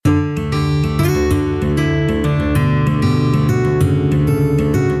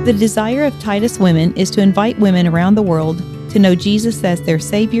The desire of Titus Women is to invite women around the world to know Jesus as their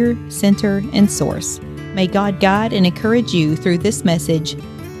Savior, Center, and Source. May God guide and encourage you through this message.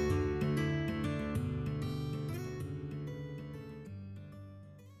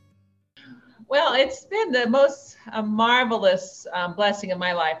 Well, it's been the most marvelous blessing of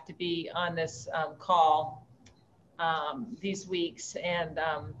my life to be on this call these weeks. And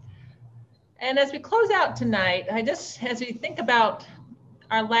as we close out tonight, as we think about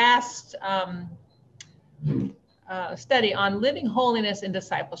our last study on living holiness in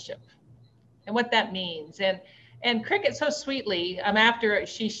discipleship and what that means. And Cricket so sweetly, after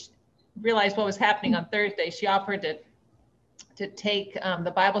she realized what was happening on Thursday, she offered to take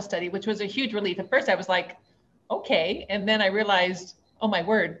the Bible study, which was a huge relief. At first I was like, okay. And then I realized, oh my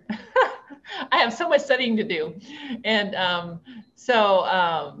word, I have so much studying to do. And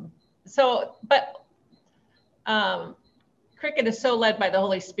Cricket is so led by the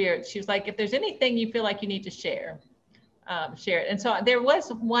Holy Spirit. She was like, if there's anything you feel like you need to share, share it. And so there was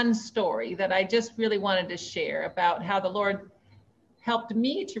one story that I just really wanted to share about how the Lord helped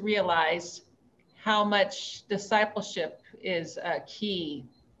me to realize how much discipleship is key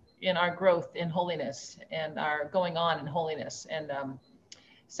in our growth in holiness and our going on in holiness. And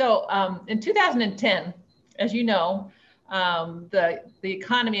so in 2010, as you know, the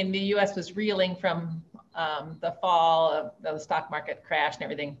economy in the US was reeling from the fall of the stock market crash and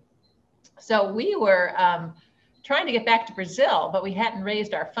everything. So we were trying to get back to Brazil, but we hadn't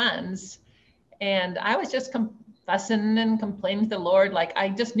raised our funds. And I was just fussing and complaining to the Lord, like I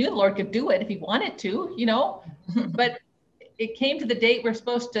just knew the Lord could do it if he wanted to, you know. But it came to the date we're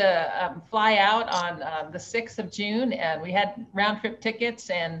supposed to fly out on the 6th of June, and we had round trip tickets,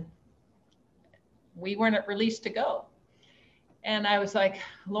 and we weren't released to go. And I was like,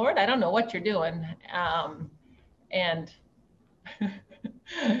 Lord, I don't know what you're doing. And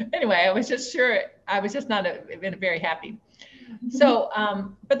anyway, I was just not very happy. So,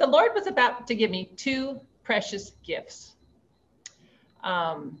 but the Lord was about to give me two precious gifts.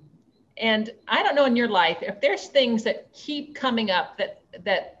 And I don't know in your life, if there's things that keep coming up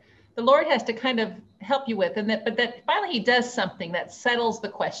that the Lord has to kind of help you with, but that finally he does something that settles the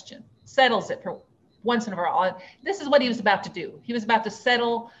question, settles it for once and for all. This is what he was about to do. He was about to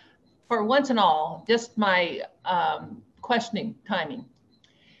settle for once and all, just my questioning timing.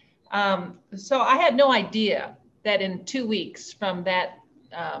 So I had no idea that in 2 weeks from that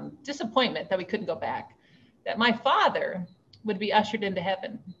disappointment that we couldn't go back, that my father would be ushered into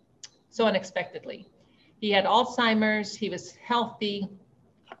heaven so unexpectedly. He had Alzheimer's, he was healthy,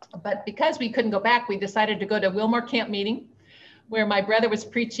 but because we couldn't go back, we decided to go to Wilmore Camp meeting where my brother was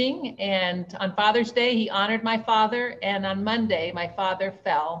preaching, and on Father's Day, he honored my father, and on Monday, my father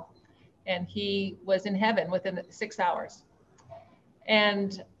fell, and he was in heaven within 6 hours.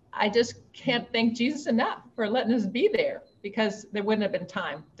 And I just can't thank Jesus enough for letting us be there, because there wouldn't have been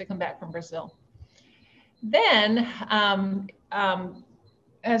time to come back from Brazil. Then,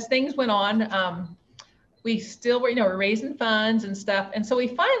 as things went on, we still were, we're raising funds and stuff. And so we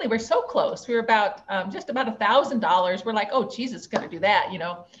finally were so close. We were about just about $1,000. We're like, oh, Jesus is going to do that,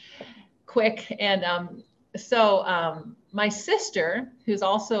 quick. And so my sister, who's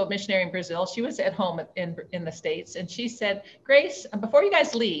also a missionary in Brazil, she was at home in the States. And she said, Grace, before you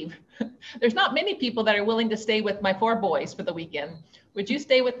guys leave, there's not many people that are willing to stay with my 4 boys for the weekend. Would you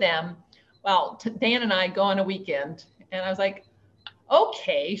stay with them? Well, Dan and I go on a weekend. And I was like,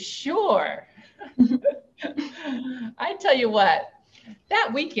 okay, sure. I tell you what,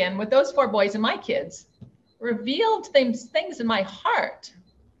 that weekend with those 4 boys and my kids revealed things in my heart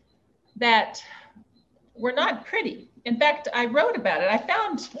that were not pretty. In fact, I wrote about it. I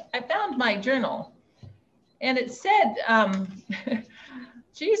found my journal, and it said,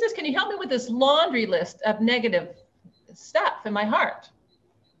 Jesus, can you help me with this laundry list of negative stuff in my heart?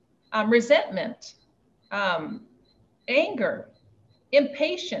 Resentment, anger,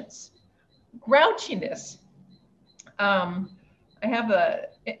 impatience, grouchiness. I have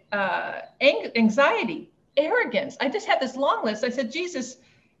anxiety, arrogance. I just had this long list. I said, Jesus,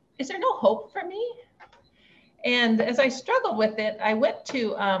 is there no hope for me? And as I struggled with it, I went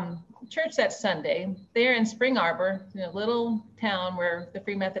to church that Sunday there in Spring Arbor, in a little town where the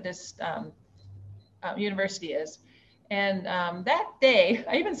Free Methodist University is. And that day,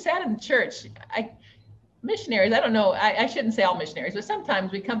 I even sat in church. Missionaries, I don't know, I shouldn't say all missionaries, but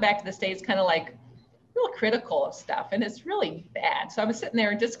sometimes we come back to the States kind of like real critical of stuff, and it's really bad. So I was sitting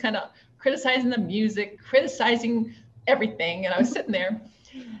there and just kind of criticizing the music, criticizing everything, and I was sitting there,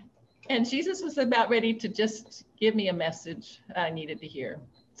 and Jesus was about ready to just give me a message I needed to hear.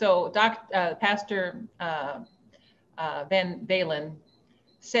 So Pastor Van Valen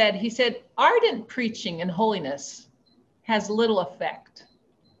he said, ardent preaching and holiness has little effect.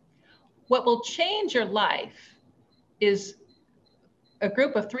 What will change your life is a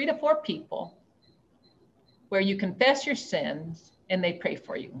group of 3 to 4 people where you confess your sins and they pray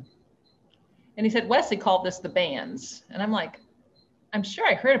for you. And he said, Wesley called this the bands. And I'm like, I'm sure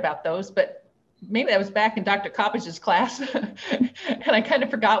I heard about those, but maybe that was back in Dr. Coppish's class. And I kind of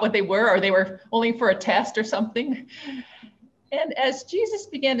forgot what they were, or they were only for a test or something. And as Jesus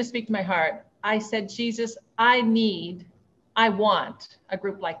began to speak to my heart, I said, Jesus, I want a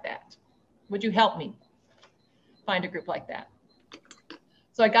group like that. Would you help me find a group like that?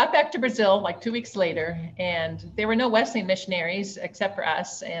 So I got back to Brazil like 2 weeks later, and there were no Wesleyan missionaries except for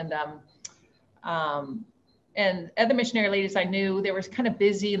us. And other missionary ladies I knew, they were kind of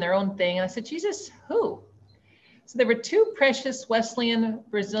busy in their own thing. And I said, Jesus, who? So there were 2 precious Wesleyan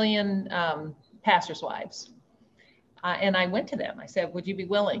Brazilian pastors' wives. And I went to them. I said, would you be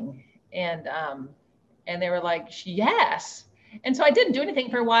willing? And they were like, yes. And so I didn't do anything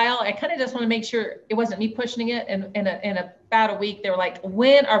for a while. I kind of just want to make sure it wasn't me pushing it. And in about a week, they were like,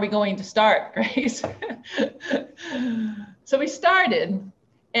 when are we going to start, Grace? So we started,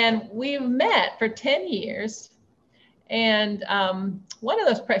 and we met for 10 years. And one of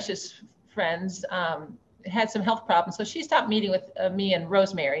those precious friends had some health problems. So she stopped meeting with me and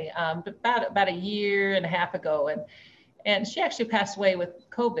Rosemary about a year and a half ago. And she actually passed away with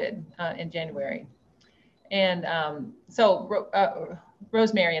COVID in January. And so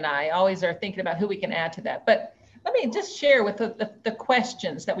Rosemary and I always are thinking about who we can add to that. But let me just share with the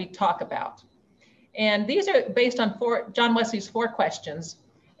questions that we talk about. And these are based on John Wesley's 4 questions,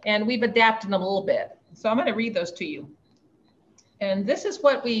 and we've adapted them a little bit. So I'm going to read those to you. And this is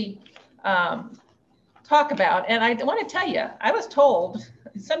what we talk about. And I want to tell you, I was told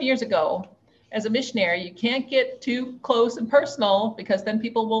some years ago, as a missionary, you can't get too close and personal because then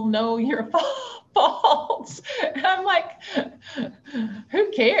people will know your faults. And I'm like,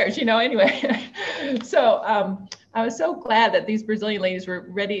 who cares, anyway. So I was so glad that these Brazilian ladies were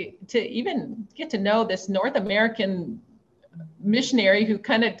ready to even get to know this North American missionary who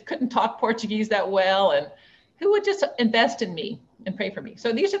kind of couldn't talk Portuguese that well, and who would just invest in me and pray for me.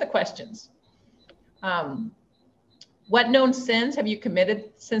 So these are the questions. What known sins have you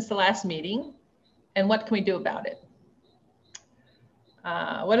committed since the last meeting? And what can we do about it?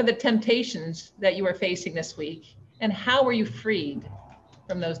 What are the temptations that you are facing this week? And how were you freed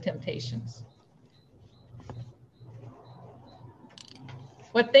from those temptations?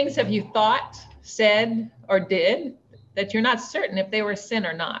 What things have you thought, said, or did that you're not certain if they were sin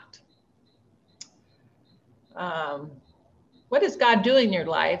or not? What is God doing in your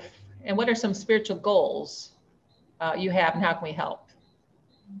life? And what are some spiritual goals you have, and how can we help?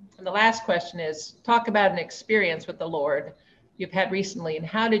 And the last question is, talk about an experience with the Lord you've had recently, and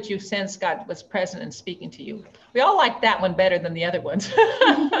how did you sense God was present and speaking to you? We all like that one better than the other ones.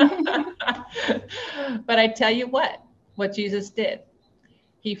 But I tell you what Jesus did.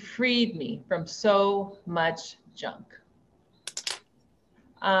 He freed me from so much junk.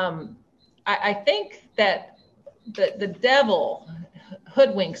 I think that the devil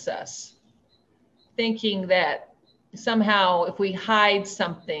hoodwinks us, thinking that somehow if we hide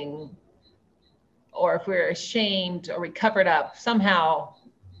something, or if we're ashamed, or we cover it up, somehow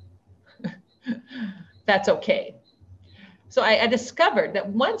that's okay. So I discovered that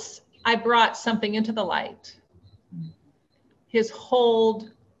once I brought something into the light, his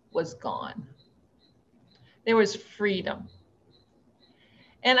hold was gone. There was freedom.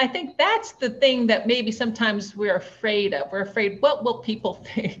 And I think that's the thing that maybe sometimes we're afraid of. We're afraid, what will people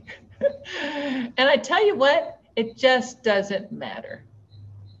think? And I tell you what, it just doesn't matter.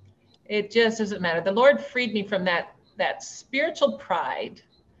 It just doesn't matter. The Lord freed me from that spiritual pride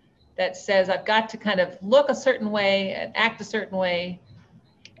that says I've got to kind of look a certain way and act a certain way.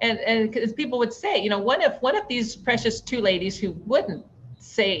 And as people would say, what if these precious 2 ladies who wouldn't,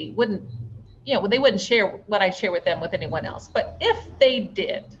 they wouldn't share what I share with them with anyone else. But if they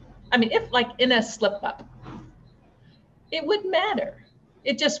did, if like in a slip up, it wouldn't matter.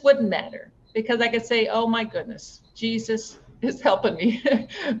 It just wouldn't matter, because I could say, oh my goodness, Jesus is helping me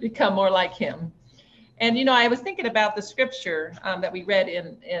become more like him. And, I was thinking about the scripture that we read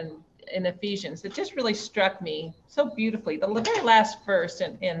in Ephesians. It just really struck me so beautifully. The very last verse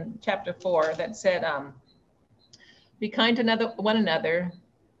in chapter 4 that said, be kind to one another,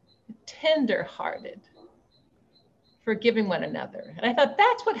 tender-hearted, forgiving one another. And I thought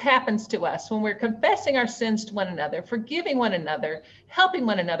that's what happens to us when we're confessing our sins to one another, forgiving one another, helping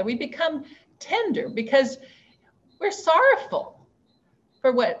one another. We become tender because we're sorrowful.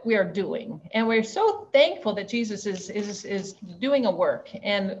 for what we are doing. And we're so thankful that Jesus is doing a work.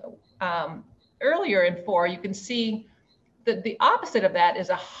 And earlier in 4, you can see that the opposite of that is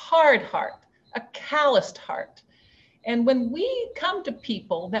a hard heart, a calloused heart. And when we come to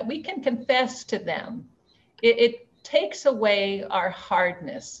people that we can confess to them, it takes away our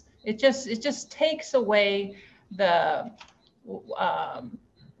hardness. It just takes away the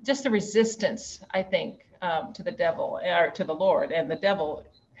just the resistance, I think, to the devil or to the Lord. And the devil,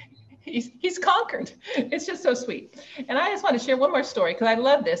 he's conquered. It's just so sweet. And I just want to share one more story because I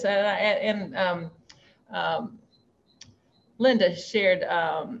love this. And Linda shared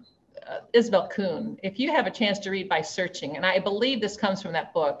Isabel Kuhn. If you have a chance to read By Searching, and I believe this comes from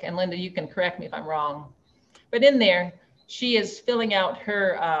that book, and Linda, you can correct me if I'm wrong, but in there, she is filling out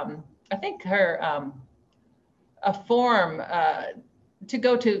her, I think her, a form to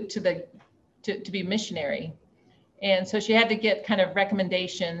go to be missionary. And so she had to get kind of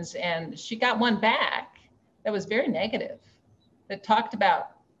recommendations, and she got one back that was very negative, that talked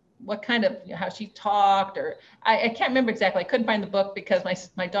about what kind of, how she talked, or I can't remember exactly. I couldn't find the book because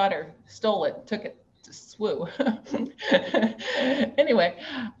my daughter stole it, took it to SWU. Anyway,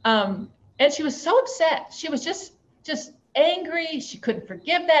 and she was so upset. She was just angry. She couldn't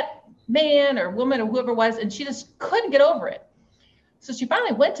forgive that man or woman or whoever it was, and she just couldn't get over it. So she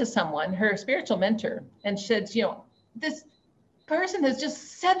finally went to someone, her spiritual mentor, and said, this person has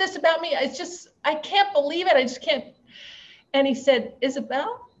just said this about me. It's just, I can't believe it. I just can't. And he said,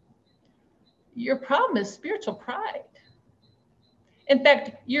 Isabel, your problem is spiritual pride. In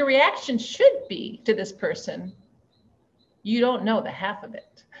fact, your reaction should be to this person, you don't know the half of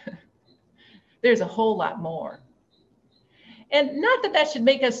it. There's a whole lot more. And not that should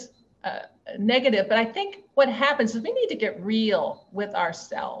make us negative, but I think what happens is we need to get real with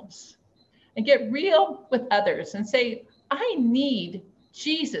ourselves and get real with others and say, I need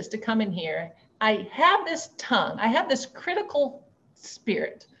Jesus to come in here. I have this tongue. I have this critical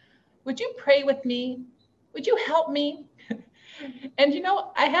spirit. Would you pray with me? Would you help me? And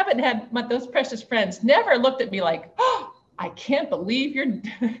I haven't had those precious friends never looked at me like, oh, I can't believe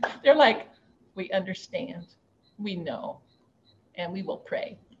they're like, we understand, we know, and we will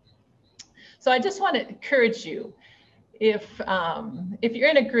pray. So I just want to encourage you, if you're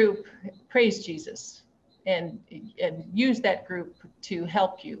in a group, praise Jesus and use that group to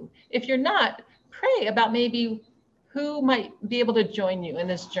help you. If you're not, pray about maybe who might be able to join you in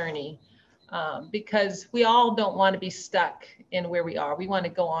this journey, because we all don't want to be stuck in where we are. We want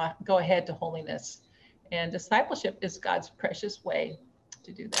to go ahead to holiness, and discipleship is God's precious way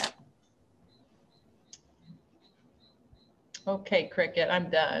to do that. Okay, Cricket, I'm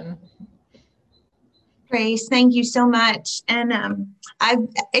done. Grace, thank you so much. And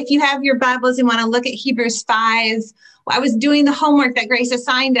if you have your Bibles and want to look at Hebrews 5, I was doing the homework that Grace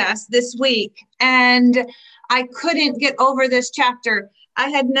assigned us this week, and I couldn't get over this chapter. I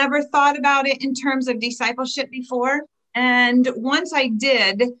had never thought about it in terms of discipleship before. And once I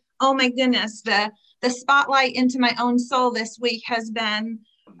did, oh my goodness, the spotlight into my own soul this week has been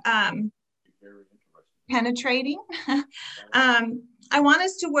penetrating. I want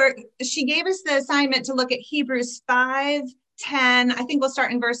us to work. She gave us the assignment to look at Hebrews 5:10. I think we'll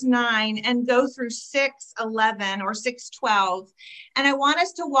start in verse 9 and go through 6:11 or 6:12. And I want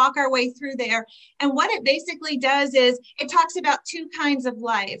us to walk our way through there. And what it basically does is it talks about two kinds of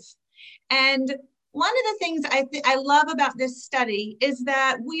life. And one of the things I love about this study is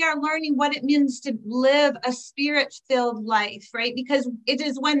that we are learning what it means to live a spirit-filled life, right? Because it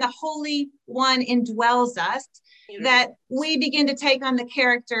is when the Holy One indwells us that we begin to take on the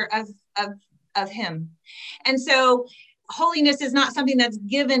character of him. And so holiness is not something that's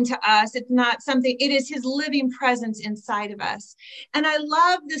given to us. It's not something, it is his living presence inside of us. And I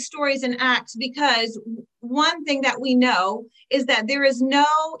love the stories in Acts because one thing that we know is that there is no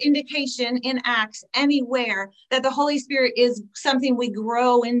indication in Acts anywhere that the Holy Spirit is something we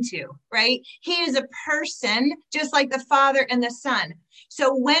grow into, right? He is a person just like the Father and the Son.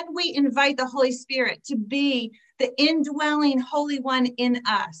 So when we invite the Holy Spirit to be the indwelling Holy One in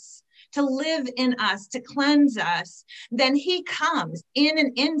us, to live in us, to cleanse us, then he comes in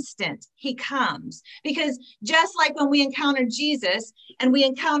an instant. He comes, because just like when we encounter Jesus and we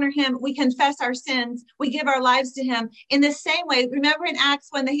encounter him, we confess our sins, we give our lives to him. In the same way, remember in Acts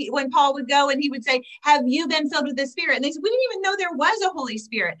when Paul would go and he would say, have you been filled with the Spirit? And they said, we didn't even know there was a Holy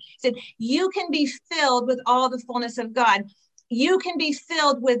Spirit. He said, you can be filled with all the fullness of God. You can be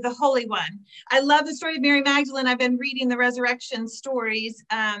filled with the Holy One. I love the story of Mary Magdalene. I've been reading the resurrection stories,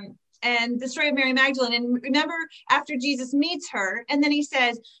 and the story of Mary Magdalene. And remember, after Jesus meets her, and then he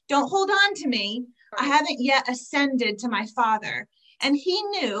says, don't hold on to me. I haven't yet ascended to my Father. And he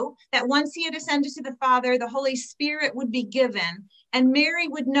knew that once he had ascended to the Father, the Holy Spirit would be given, and Mary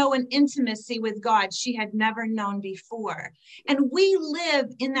would know an intimacy with God she had never known before. And we live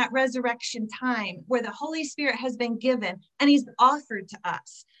in that resurrection time where the Holy Spirit has been given and he's offered to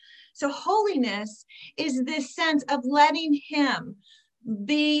us. So holiness is this sense of letting him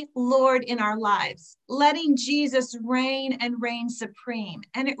be Lord in our lives, letting Jesus reign and reign supreme.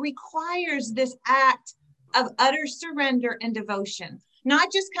 And it requires this act of utter surrender and devotion,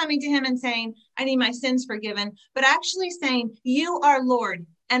 not just coming to him and saying, I need my sins forgiven, but actually saying, you are Lord,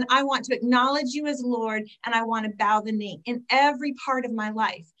 and I want to acknowledge you as Lord, and I want to bow the knee in every part of my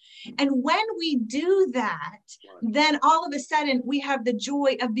life. And when we do that, then all of a sudden we have the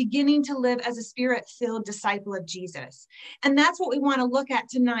joy of beginning to live as a spirit-filled disciple of Jesus. And that's what we want to look at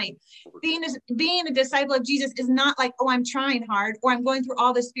tonight. Being a disciple of Jesus is not like, oh, I'm trying hard, or I'm going through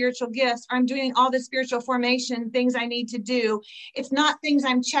all the spiritual gifts, or I'm doing all the spiritual formation things I need to do. It's not things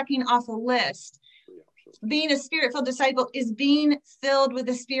I'm checking off a list. Being a spirit-filled disciple is being filled with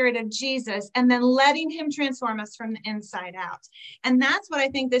the Spirit of Jesus and then letting him transform us from the inside out. And that's what I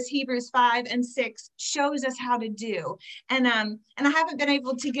think this Hebrews 5 and 6 shows us how to do. And I haven't been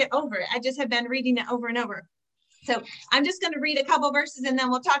able to get over it. I just have been reading it over and over. So I'm just going to read a couple verses and then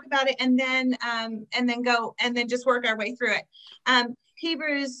we'll talk about it and then just work our way through it.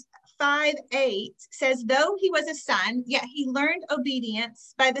 Hebrews 5:8 says, though he was a son, yet he learned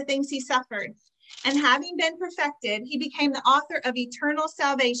obedience by the things he suffered. And having been perfected, he became the author of eternal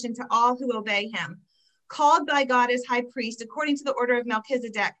salvation to all who obey him, called by God as high priest according to the order of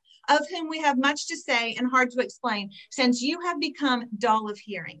Melchizedek, of whom we have much to say and hard to explain, since you have become dull of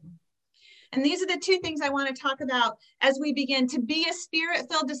hearing. And these are the two things I want to talk about as we begin. To be a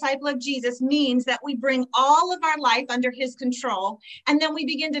spirit-filled disciple of Jesus means that we bring all of our life under his control, and then we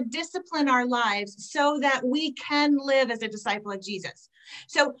begin to discipline our lives so that we can live as a disciple of Jesus.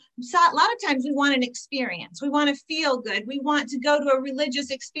 So a lot of times we want an experience. We want to feel good. We want to go to a religious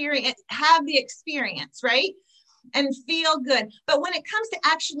experience, have the experience, right? And feel good. But when it comes to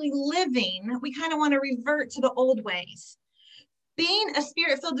actually living, we kind of want to revert to the old ways. Being a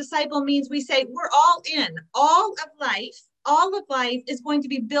spirit-filled disciple means we say we're all in. All of life is going to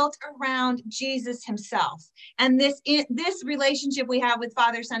be built around Jesus himself and this relationship we have with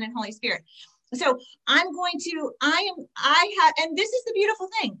Father, Son, and Holy Spirit. So and this is the beautiful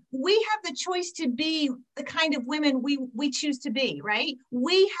thing. We have the choice to be the kind of women we choose to be, right?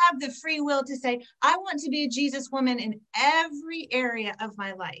 We have the free will to say, I want to be a Jesus woman in every area of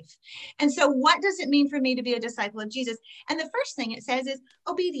my life. And so what does it mean for me to be a disciple of Jesus? And the first thing it says is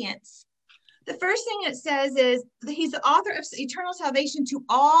obedience. The first thing it says is that he's the author of eternal salvation to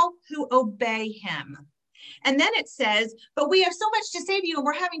all who obey him. And then it says, but we have so much to say to you, and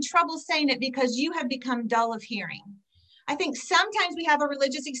we're having trouble saying it because you have become dull of hearing. I think sometimes we have a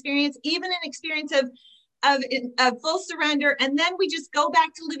religious experience, even an experience of full surrender, and then we just go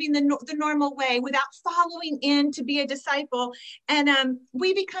back to living the normal way without following in to be a disciple, and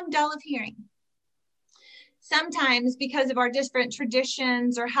we become dull of hearing. Sometimes because of our different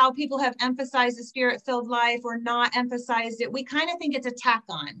traditions or how people have emphasized the spirit-filled life or not emphasized it, we kind of think it's a tack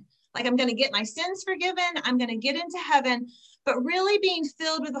on. Like, I'm going to get my sins forgiven, I'm going to get into heaven, but really being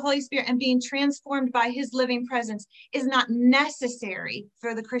filled with the Holy Spirit and being transformed by his living presence is not necessary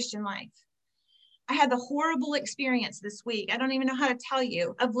for the Christian life. I had the horrible experience this week, I don't even know how to tell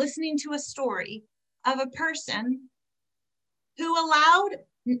you, of listening to a story of a person who allowed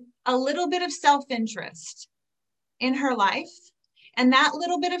a little bit of self-interest in her life, and that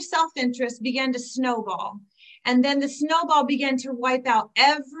little bit of self-interest began to snowball. And then the snowball began to wipe out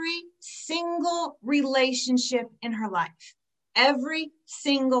every single relationship in her life, every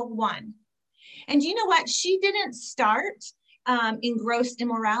single one. And you know what? She didn't start in gross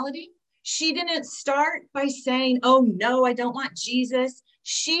immorality. She didn't start by saying, oh, no, I don't want Jesus.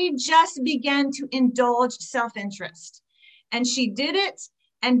 She just began to indulge self-interest. And she did it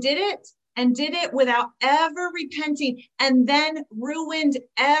and did it and did it without ever repenting, and then ruined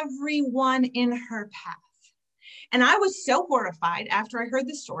everyone in her path. And I was so horrified after I heard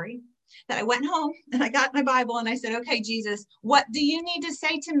the story that I went home and I got my Bible and I said, okay, Jesus, what do you need to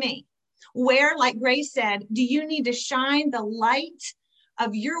say to me? Where, like Grace said, do you need to shine the light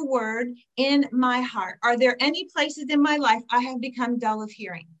of your word in my heart? Are there any places in my life I have become dull of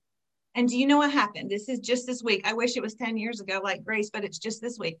hearing? And do you know what happened? This is just this week. I wish it was 10 years ago like Grace, but it's just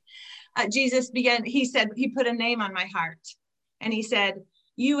this week. He said, he put a name on my heart. And he said,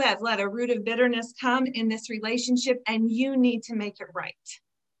 you have let a root of bitterness come in this relationship and you need to make it right.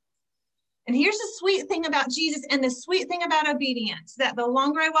 And here's the sweet thing about Jesus and the sweet thing about obedience, that the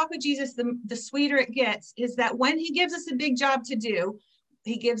longer I walk with Jesus, the sweeter it gets, is that when he gives us a big job to do,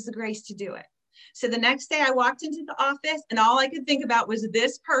 he gives the grace to do it. So the next day I walked into the office and all I could think about was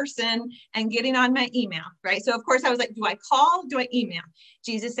this person and getting on my email, right? So of course I was like, do I call? Do I email?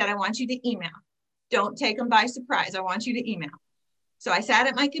 Jesus said, I want you to email. Don't take them by surprise. I want you to email. So I sat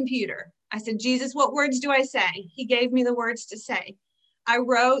at my computer. I said, Jesus, what words do I say? He gave me the words to say. I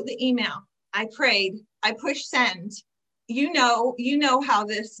wrote the email. I prayed. I pushed send. You know how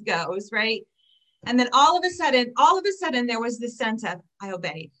this goes, right? And then all of a sudden, there was this sense of, I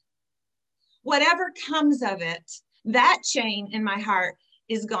obeyed. Whatever comes of it, that chain in my heart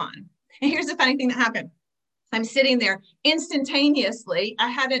is gone. And here's the funny thing that happened. I'm sitting there instantaneously.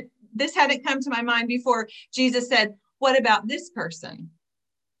 This hadn't come to my mind before Jesus said, what about this person?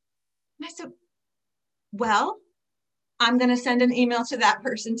 And I said, well, I'm going to send an email to that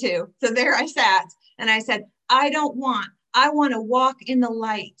person too. So there I sat and I said, I want to walk in the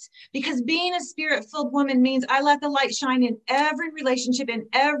light, because being a spirit-filled woman means I let the light shine in every relationship, in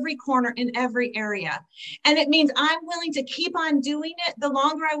every corner, in every area. And it means I'm willing to keep on doing it. The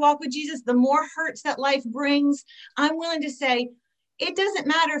longer I walk with Jesus, the more hurts that life brings. I'm willing to say, it doesn't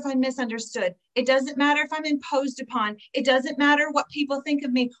matter if I'm misunderstood. It doesn't matter if I'm imposed upon. It doesn't matter what people think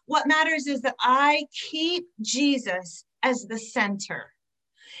of me. What matters is that I keep Jesus as the center.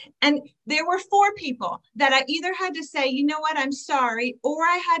 And there were 4 people that I either had to say, you know what, I'm sorry, or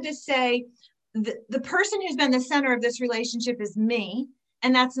I had to say, the person who's been the center of this relationship is me,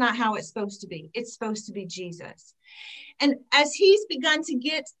 and that's not how it's supposed to be. It's supposed to be Jesus. And as he's begun to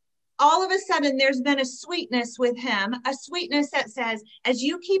get, all of a sudden, there's been a sweetness with him, a sweetness that says, as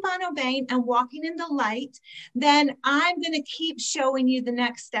you keep on obeying and walking in the light, then I'm going to keep showing you the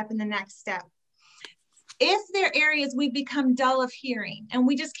next step and the next step. If there are areas we've become dull of hearing and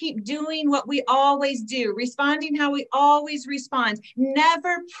we just keep doing what we always do, responding how we always respond,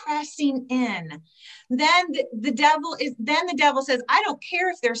 never pressing in, then the devil says, I don't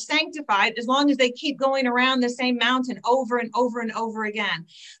care if they're sanctified as long as they keep going around the same mountain over and over and over again.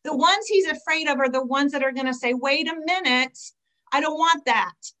 The ones he's afraid of are the ones that are going to say, wait a minute, I don't want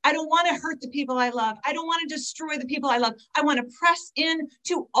that. I don't want to hurt the people I love. I don't want to destroy the people I love. I want to press in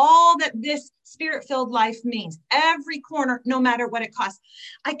to all that this spirit-filled life means. Every corner, no matter what it costs.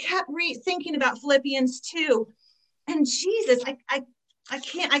 I kept thinking about Philippians 2. And Jesus,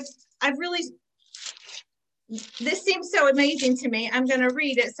 this seems so amazing to me. I'm going to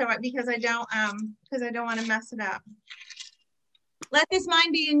read it because I don't want to mess it up. Let this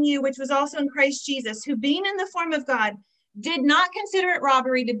mind be in you, which was also in Christ Jesus, who being in the form of God, did not consider it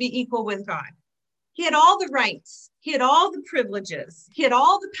robbery to be equal with God. He had all the rights. He had all the privileges. He had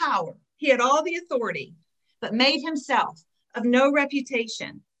all the power. He had all the authority, but made himself of no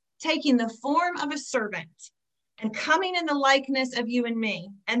reputation, taking the form of a servant and coming in the likeness of you and me.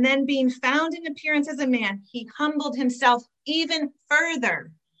 And then being found in appearance as a man, he humbled himself even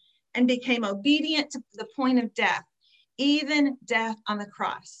further and became obedient to the point of death, even death on the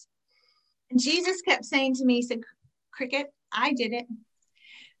cross. And Jesus kept saying to me, he said, Cricket, I did it.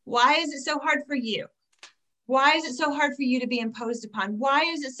 Why is it so hard for you? Why is it so hard for you to be imposed upon? Why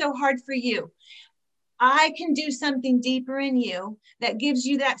is it so hard for you? I can do something deeper in you that gives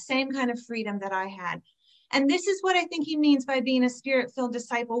you that same kind of freedom that I had. And this is what I think he means by being a spirit-filled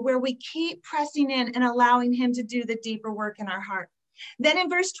disciple, where we keep pressing in and allowing him to do the deeper work in our heart. Then in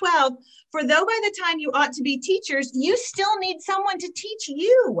verse 12, for though by the time you ought to be teachers, you still need someone to teach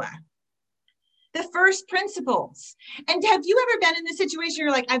you the first principles. And have you ever been in this situation? You're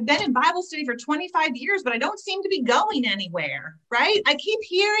like, I've been in Bible study for 25 years, but I don't seem to be going anywhere, right? I keep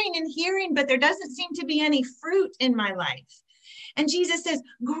hearing and hearing, but there doesn't seem to be any fruit in my life. And Jesus says,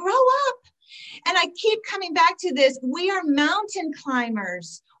 grow up. And I keep coming back to this. We are mountain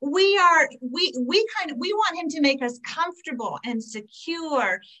climbers. We want him to make us comfortable and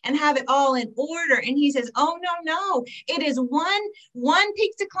secure and have it all in order. And he says, oh, no. It is one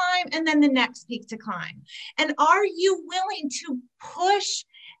peak to climb and then the next peak to climb. And are you willing to push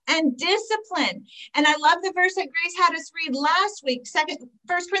and discipline? And I love the verse that Grace had us read last week,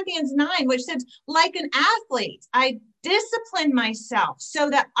 1 Corinthians 9, which says, like an athlete, I discipline myself so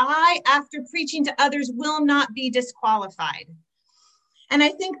that I, after preaching to others, will not be disqualified. And I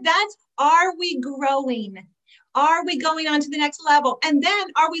think that's, are we growing? Are we going on to the next level? And then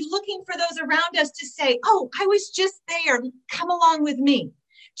are we looking for those around us to say, oh, I was just there, come along with me.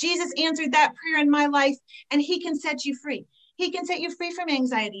 Jesus answered that prayer in my life, and he can set you free. He can set you free from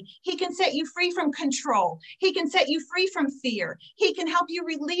anxiety. He can set you free from control. He can set you free from fear. He can help you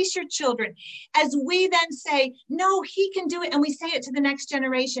release your children. As we then say, no, he can do it, and we say it to the next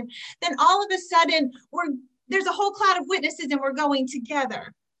generation, then all of a sudden there's a whole cloud of witnesses and we're going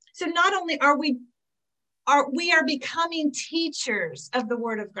together. So not only are we becoming teachers of the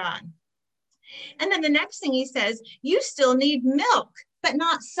word of God. And then the next thing he says, you still need milk, but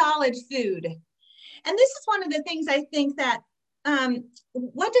not solid food. And this is one of the things I think that,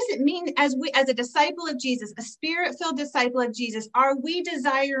 what does it mean as a disciple of Jesus, a spirit-filled disciple of Jesus, are we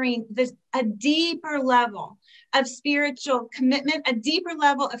desiring a deeper level of spiritual commitment, a deeper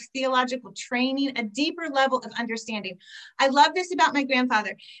level of theological training, a deeper level of understanding? I love this about my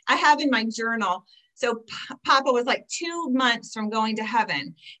grandfather. I have in my journal, so Papa was like 2 months from going to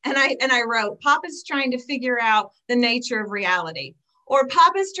heaven. And I wrote, Papa's trying to figure out the nature of reality, or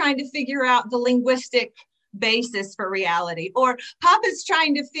Papa's trying to figure out the linguistic basis for reality, or Papa's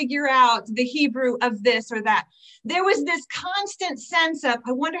trying to figure out the Hebrew of this or that. There was this constant sense of,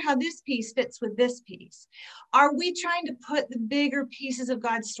 I wonder how this piece fits with this piece. Are we trying to put the bigger pieces of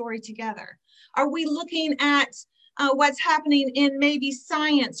God's story together? Are we looking at what's happening in maybe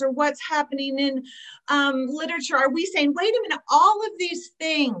science, or what's happening in literature? Are we saying, wait a minute, all of these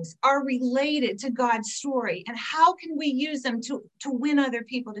things are related to God's story, and how can we use them to win other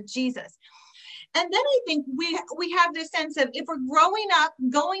people to Jesus? And then I think we have this sense of, if we're growing up,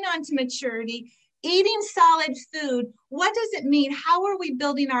 going on to maturity, eating solid food, what does it mean? How are we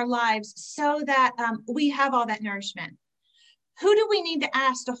building our lives so that we have all that nourishment? Who do we need to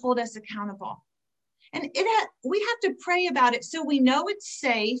ask to hold us accountable? And we have to pray about it so we know it's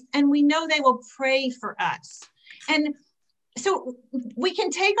safe, and we know they will pray for us. And so we can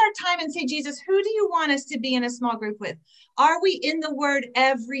take our time and say, Jesus, who do you want us to be in a small group with? Are we in the word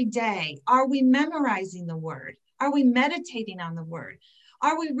every day? Are we memorizing the word? Are we meditating on the word?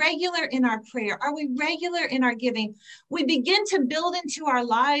 Are we regular in our prayer? Are we regular in our giving? We begin to build into our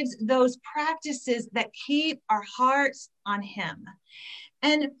lives those practices that keep our hearts on him.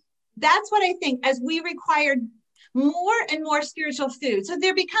 And that's what I think, as we require more and more spiritual food. So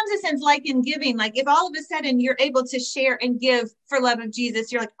there becomes a sense, like in giving, like if all of a sudden you're able to share and give for love of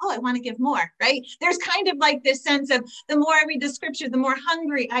Jesus, you're like, oh, I want to give more, right? There's kind of like this sense of, the more I read the scripture, the more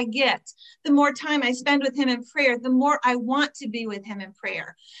hungry I get, the more time I spend with him in prayer, the more I want to be with him in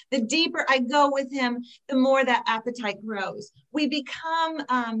prayer. The deeper I go with him, the more that appetite grows. We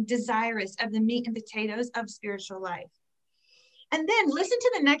become desirous of the meat and potatoes of spiritual life. And then listen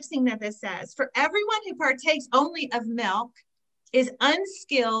to the next thing that this says. For everyone who partakes only of milk is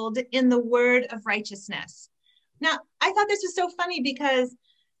unskilled in the word of righteousness. Now, I thought this was so funny, because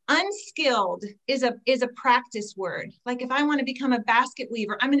unskilled is a practice word. Like if I want to become a basket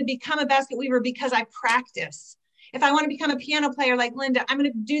weaver, I'm going to become a basket weaver because I practice. If I want to become a piano player like Linda, I'm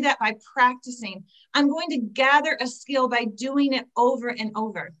going to do that by practicing. I'm going to gather a skill by doing it over and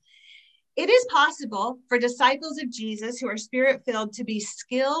over. It is possible for disciples of Jesus who are spirit-filled to be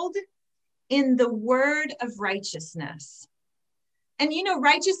skilled in the word of righteousness. And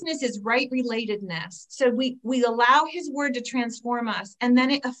righteousness is right relatedness. So we allow his word to transform us, and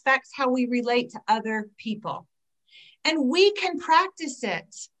then it affects how we relate to other people. And we can practice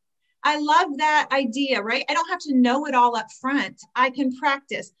it. I love that idea, right? I don't have to know it all up front. I can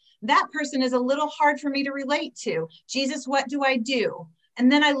practice. That person is a little hard for me to relate to. Jesus, what do I do? And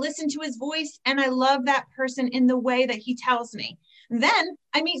then I listen to his voice, and I love that person in the way that he tells me. Then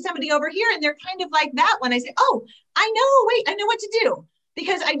I meet somebody over here, and they're kind of like that one. I say, oh, I know what to do,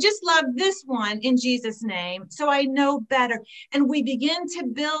 because I just love this one in Jesus' name. So I know better. And we begin to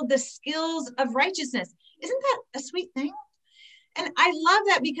build the skills of righteousness. Isn't that a sweet thing? And I love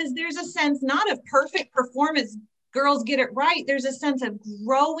that, because there's a sense not of perfect performance. Girls get it right. There's a sense of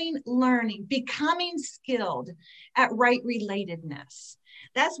growing, learning, becoming skilled at right relatedness.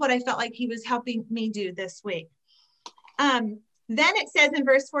 That's what I felt like he was helping me do this week. Then it says in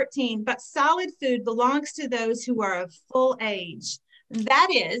verse 14, but solid food belongs to those who are of full age. That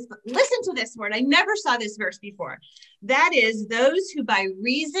is, listen to this word. I never saw this verse before. That is, those who by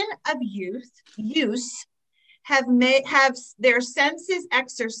reason of use have their senses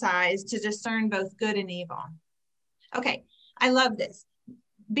exercised to discern both good and evil. Okay, I love this.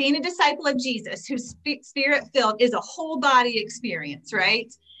 Being a disciple of Jesus who's spirit-filled is a whole body experience,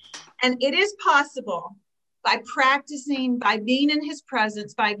 right? And it is possible by practicing, by being in his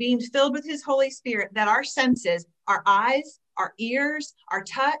presence, by being filled with his Holy Spirit, that our senses, our eyes, our ears, our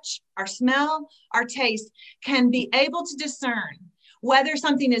touch, our smell, our taste can be able to discern whether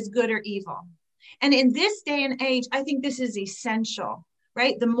something is good or evil. And in this day and age, I think this is essential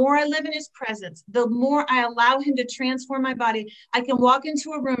right? The more I live in his presence, the more I allow him to transform my body. I can walk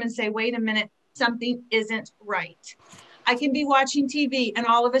into a room and say, wait a minute, something isn't right. I can be watching TV and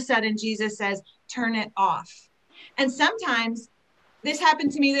all of a sudden Jesus says, turn it off. And sometimes this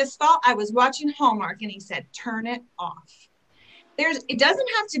happened to me this fall. I was watching Hallmark and he said, turn it off. It doesn't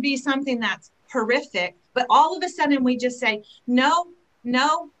have to be something that's horrific, but all of a sudden we just say, no,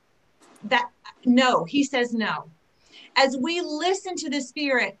 he says no. As we listen to the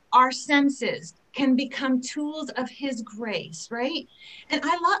Spirit, our senses can become tools of his grace, right? And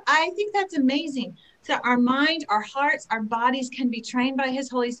I think that's amazing. So our mind, our hearts, our bodies can be trained by his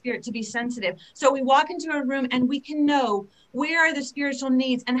Holy Spirit to be sensitive. So we walk into a room and we can know where are the spiritual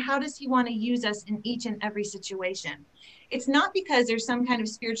needs and how does he want to use us in each and every situation. It's not because there's some kind of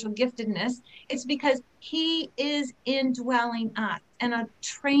spiritual giftedness. It's because he is indwelling us and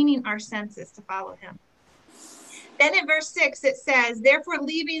training our senses to follow him. Then in verse 6, it says, therefore,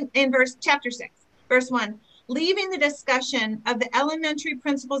 chapter 6, verse 1, leaving the discussion of the elementary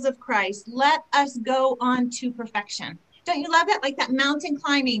principles of Christ, let us go on to perfection. Don't you love that? Like that mountain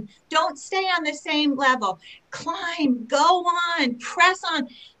climbing. Don't stay on the same level. Climb, go on, press on,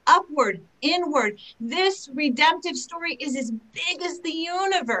 upward, inward. This redemptive story is as big as the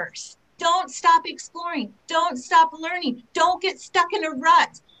universe. Don't stop exploring. Don't stop learning. Don't get stuck in a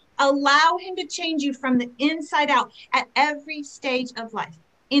rut. Allow him to change you from the inside out at every stage of life,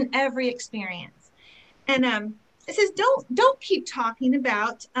 in every experience. And it says, don't keep talking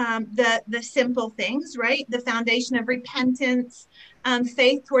about the simple things, right? The foundation of repentance,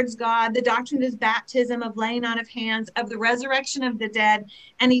 faith towards God, the doctrine of baptism, of laying on of hands, of the resurrection of the dead,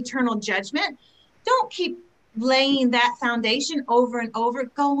 and eternal judgment. Don't keep laying that foundation over and over.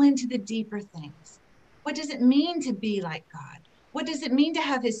 Go into the deeper things. What does it mean to be like God? What does it mean to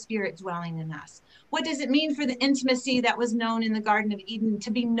have his Spirit dwelling in us? What does it mean for the intimacy that was known in the Garden of Eden to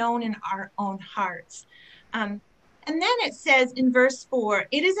be known in our own hearts? And then it says in verse 4,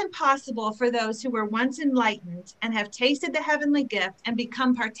 it is impossible for those who were once enlightened and have tasted the heavenly gift and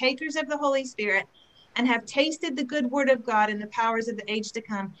become partakers of the Holy Spirit and have tasted the good word of God and the powers of the age to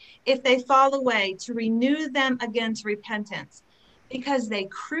come, if they fall away, to renew them again to repentance, because they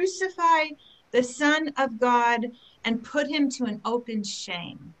crucify the Son of God and put him to an open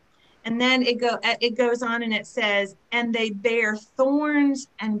shame. And then it goes on and it says, and they bear thorns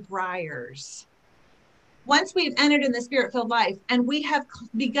and briars. Once we've entered in the Spirit-filled life and we have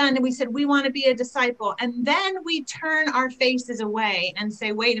begun and we said, we want to be a disciple, and then we turn our faces away and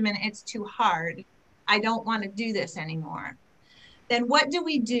say, wait a minute, it's too hard. I don't want to do this anymore. Then what do?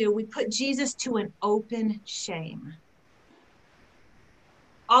 We put Jesus to an open shame.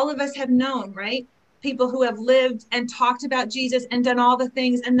 All of us have known, right? People who have lived and talked about Jesus and done all the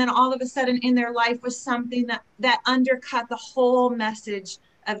things, and then all of a sudden in their life was something that undercut the whole message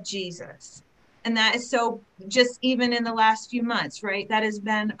of Jesus. And that is so, just even in the last few months, right? That has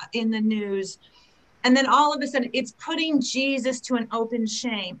been in the news. And then all of a sudden it's putting Jesus to an open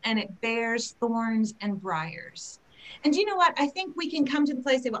shame, and it bears thorns and briars. And you know what? I think we can come to the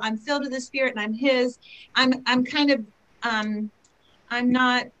place and say, well, I'm filled with the Spirit and I'm his. I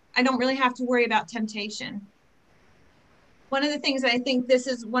don't really have to worry about temptation. One of the things I think this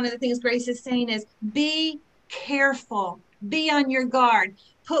is one of the things Grace is saying is be careful, be on your guard,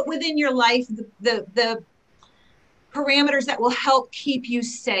 put within your life the parameters that will help keep you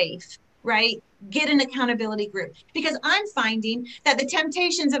safe, right? Get an accountability group, because I'm finding that the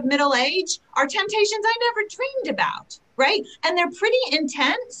temptations of middle age are temptations I never dreamed about, right? And they're pretty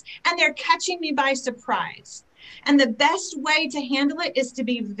intense and they're catching me by surprise. And the best way to handle it is to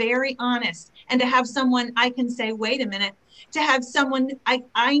be very honest and to have someone I can say, wait a minute, to have someone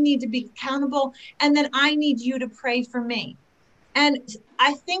I need to be accountable, and then I need you to pray for me. And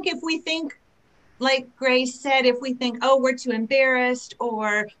I think if we think, like Grace said, if we think, oh, we're too embarrassed,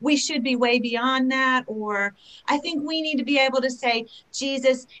 or we should be way beyond that, or I think we need to be able to say,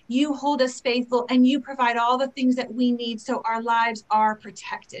 Jesus, you hold us faithful and you provide all the things that we need so our lives are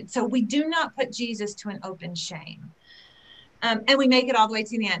protected. So we do not put Jesus to an open shame. And we make it all the way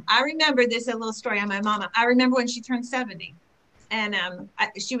to the end. I remember this, a little story on my mama. I remember when she turned 70 and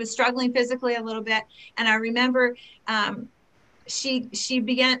she was struggling physically a little bit. And I remember she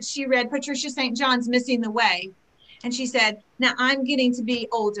read Patricia St. John's Missing the Way. And she said, now I'm getting to be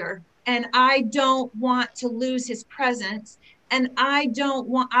older and I don't want to lose his presence. And I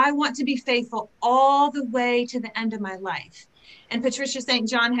want to be faithful all the way to the end of my life. And Patricia St.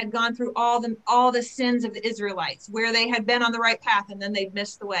 John had gone through all the sins of the Israelites, where they had been on the right path and then they'd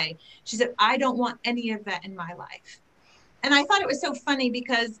missed the way. She said, I don't want any of that in my life. And I thought it was so funny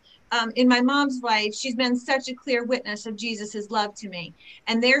because in my mom's life, she's been such a clear witness of Jesus's love to me.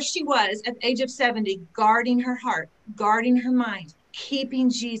 And there she was at the age of 70, guarding her heart, guarding her mind, keeping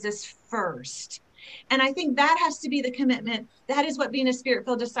Jesus first. And I think that has to be the commitment. That is what being a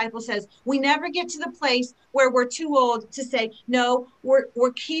spirit-filled disciple says. We never get to the place where we're too old to say, no,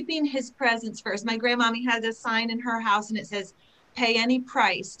 we're keeping his presence first. My grandmommy has a sign in her house and it says, pay any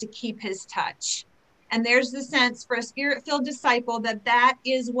price to keep his touch. And there's the sense for a spirit-filled disciple that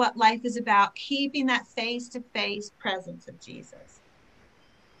is what life is about, keeping that face-to-face presence of Jesus.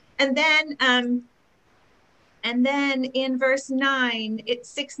 And then in verse 9,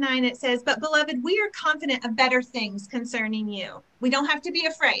 6:9, it says, but beloved, we are confident of better things concerning you. We don't have to be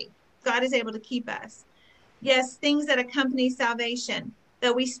afraid. God is able to keep us. Yes, things that accompany salvation,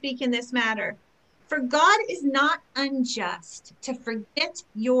 though we speak in this matter. For God is not unjust to forget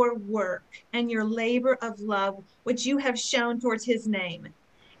your work and your labor of love, which you have shown towards his name,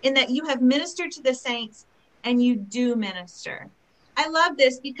 in that you have ministered to the saints and you do minister. I love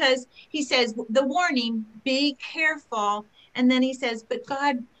this because he says the warning, be careful. And then he says, but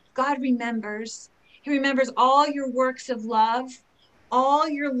God remembers. He remembers all your works of love, all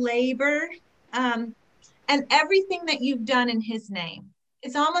your labor, and everything that you've done in his name.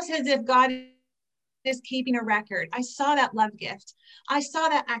 It's almost as if God is keeping a record. I saw that love gift. I saw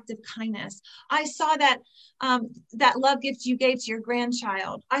that act of kindness. I saw that love gift you gave to your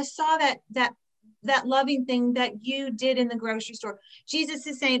grandchild. I saw that loving thing that you did in the grocery store. Jesus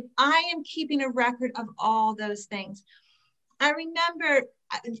is saying, I am keeping a record of all those things. I remember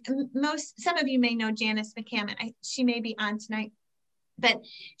some of you may know Janice McCammon. She may be on tonight, but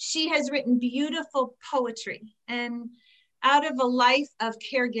she has written beautiful poetry, and out of a life of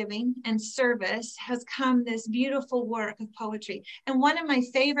caregiving and service has come this beautiful work of poetry. And one of my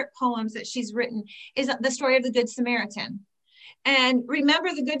favorite poems that she's written is the story of the Good Samaritan. And remember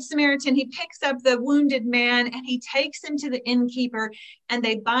the Good Samaritan, he picks up the wounded man and he takes him to the innkeeper, and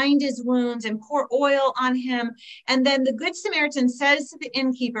they bind his wounds and pour oil on him. And then the Good Samaritan says to the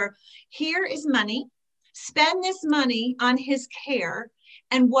innkeeper, here is money, spend this money on his care,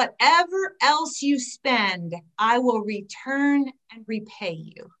 and whatever else you spend, I will return and repay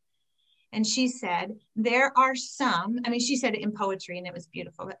you. And she said, there are some, she said it in poetry and it was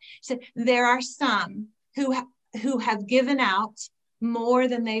beautiful, but she said, there are some who have given out more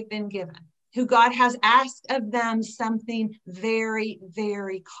than they've been given, who God has asked of them something very,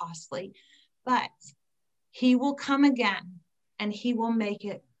 very costly, but he will come again and he will make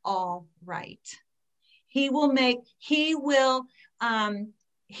it all right. He will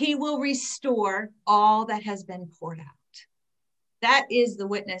restore all that has been poured out. That is the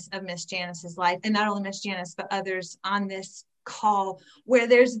witness of Miss Janice's life, and not only Miss Janice, but others on this call, where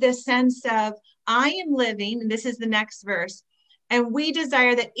there's this sense of, I am living, and this is the next verse, and we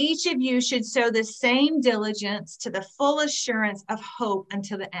desire that each of you should show the same diligence to the full assurance of hope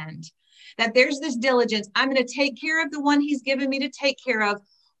until the end. That there's this diligence. I'm going to take care of the one he's given me to take care of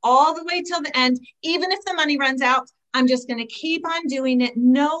all the way till the end. Even if the money runs out, I'm just going to keep on doing it,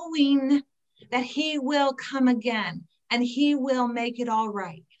 knowing that he will come again and he will make it all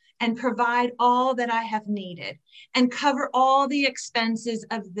right and provide all that I have needed and cover all the expenses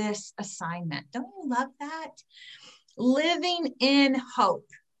of this assignment. Don't you love that? Living in hope.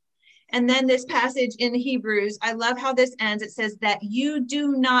 And then this passage in Hebrews, I love how this ends. It says that you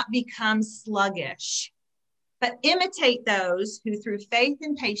do not become sluggish, but imitate those who through faith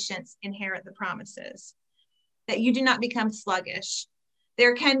and patience inherit the promises. That you do not become sluggish.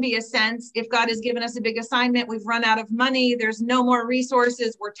 There can be a sense, if God has given us a big assignment, we've run out of money, there's no more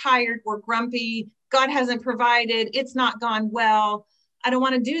resources, we're tired, we're grumpy, God hasn't provided, it's not gone well, I don't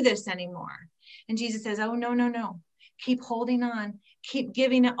want to do this anymore. And Jesus says, oh, no. Keep holding on. Keep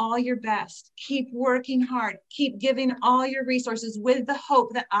giving it all your best. Keep working hard. Keep giving all your resources with the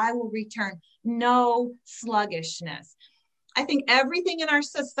hope that I will return. No sluggishness. I think everything in our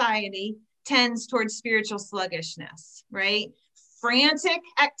society tends towards spiritual sluggishness, right? Frantic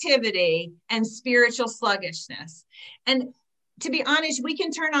activity and spiritual sluggishness. And to be honest, we can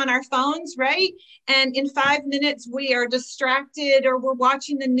turn on our phones, right? And in 5 minutes, we are distracted, or we're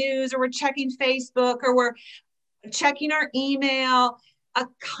watching the news, or we're checking Facebook, or we're checking our email, a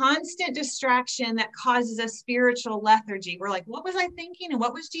constant distraction that causes a spiritual lethargy. We're like, what was I thinking? And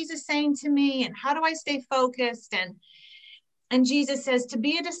what was Jesus saying to me? And how do I stay focused? And Jesus says, to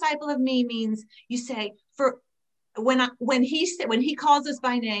be a disciple of me means you say, when he calls us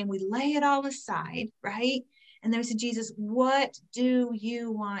by name, we lay it all aside, right? And then we say, Jesus, what do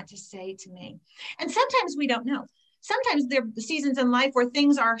you want to say to me? And sometimes we don't know. sometimes there are seasons in life where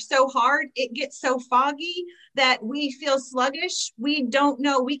things are so hard, it gets so foggy that we feel sluggish. We don't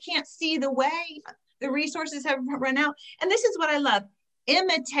know, we can't see the way. The resources have run out. And this is what I love.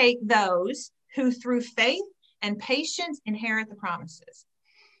 Imitate those who through faith and patience inherit the promises.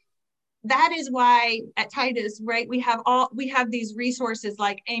 That is why at Titus, right, we have these resources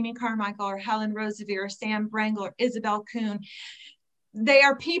like Amy Carmichael or Helen Roseveare or Sam Brangle or Isabel Kuhn. They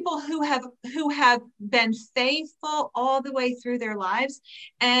are people who have been faithful all the way through their lives.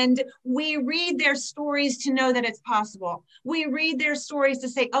 And we read their stories to know that it's possible. We read their stories to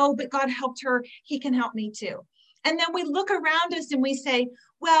say, oh, but God helped her. He can help me too. And then we look around us and we say,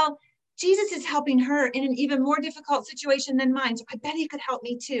 well, Jesus is helping her in an even more difficult situation than mine. So I bet he could help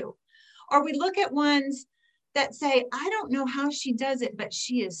me too. Or we look at ones that say, I don't know how she does it, but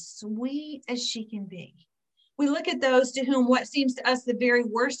she is sweet as she can be. We look at those to whom what seems to us the very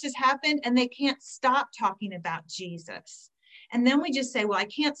worst has happened, and they can't stop talking about Jesus. And then we just say, well, I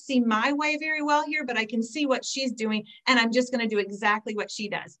can't see my way very well here, but I can see what she's doing, and I'm just going to do exactly what she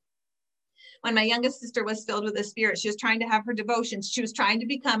does. When my youngest sister was filled with the Spirit, she was trying to have her devotions. She was trying to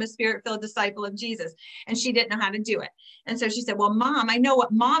become a Spirit-filled disciple of Jesus, and she didn't know how to do it. And so she said, well, Mom, I know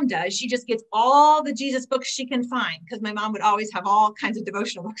what Mom does. She just gets all the Jesus books she can find, because my mom would always have all kinds of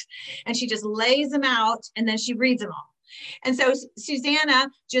devotional books, and she just lays them out, and then she reads them all. And so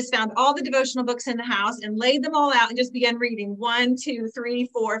Susanna just found all the devotional books in the house and laid them all out and just began reading 1, 2, 3,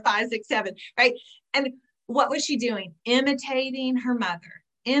 4, 5, 6, 7, right? And what was she doing? Imitating her mother.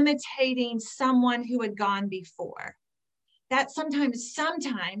 Imitating someone who had gone before. That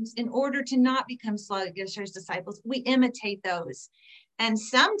sometimes in order to not become sluggish as disciples, we imitate those. And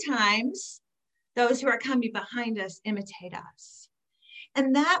sometimes those who are coming behind us imitate us.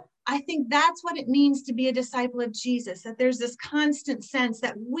 And that, I think that's what it means to be a disciple of Jesus, that there's this constant sense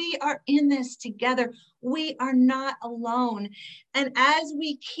that we are in this together. We are not alone. And as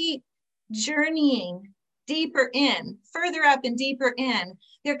we keep journeying deeper in, further up and deeper in,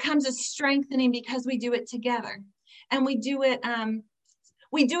 there comes a strengthening because we do it together. And we do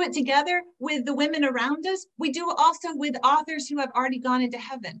it together with the women around us. We do it also with authors who have already gone into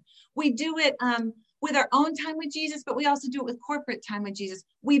heaven. We do it with our own time with Jesus, but we also do it with corporate time with Jesus.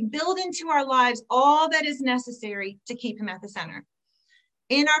 We build into our lives all that is necessary to keep him at the center.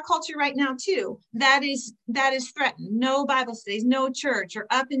 In our culture right now too, that is threatened. No Bible studies, no church, or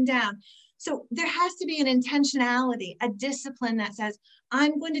up and down. So there has to be an intentionality, a discipline that says,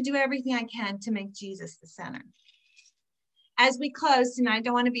 I'm going to do everything I can to make Jesus the center. As we close tonight, I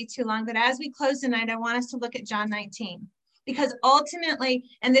don't want to be too long, but as we close tonight, I want us to look at John 19. Because ultimately,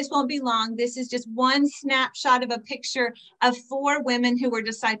 and this won't be long, this is just one snapshot of a picture of 4 women who were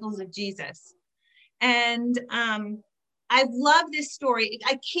disciples of Jesus. And I love this story.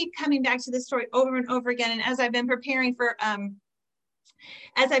 I keep coming back to this story over and over again. And as I've been preparing for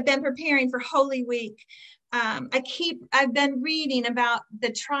Holy Week, I've been reading about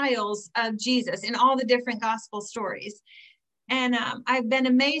the trials of Jesus in all the different gospel stories. And I've been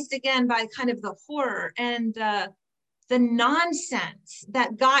amazed again by kind of the horror and the nonsense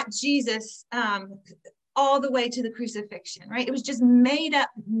that got Jesus all the way to the crucifixion, right? It was just made up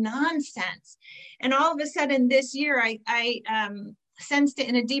nonsense. And all of a sudden this year, I sensed it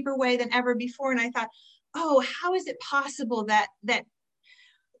in a deeper way than ever before. And I thought, oh, how is it possible that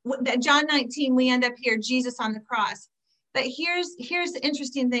John 19, we end up here, Jesus on the cross. But here's the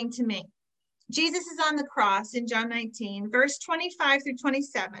interesting thing to me. Jesus is on the cross in John 19, verse 25 through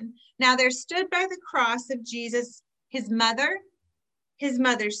 27. Now there stood by the cross of Jesus, his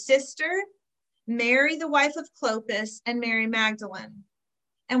mother's sister, Mary, the wife of Clopas, and Mary Magdalene.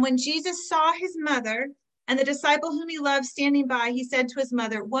 And when Jesus saw his mother and the disciple whom he loved standing by, he said to his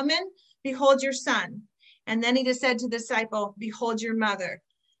mother, Woman, behold your son. And then he just said to the disciple, Behold your mother.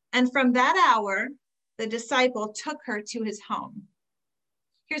 And from that hour, the disciple took her to his home.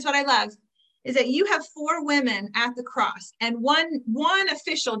 Here's what I love, is that you have 4 women at the cross and one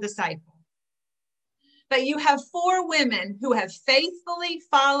official disciple. But you have 4 women who have faithfully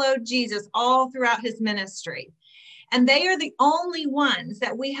followed Jesus all throughout his ministry. And they are the only ones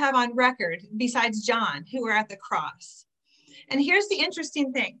that we have on record, besides John, who are at the cross. And here's the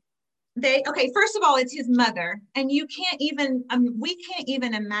interesting thing. First of all, it's his mother. And we can't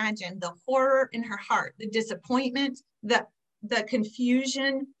even imagine the horror in her heart, the disappointment, the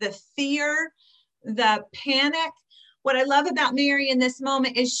confusion, the fear, the panic. What I love about Mary in this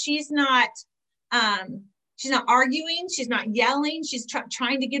moment is she's not arguing. She's not yelling. She's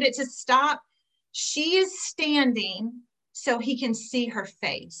trying to get it to stop. She is standing so he can see her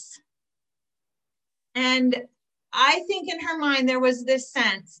face. And I think in her mind, there was this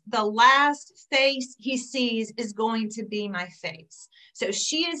sense, the last face he sees is going to be my face. So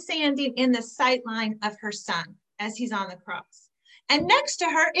she is standing in the sight line of her son as he's on the cross. And next to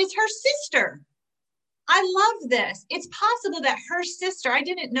her is her sister. I love this. It's possible that her sister, I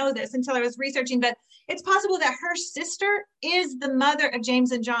didn't know this until I was researching, but it's possible that her sister is the mother of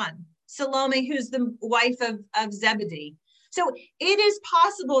James and John, Salome, who's the wife of Zebedee. So it is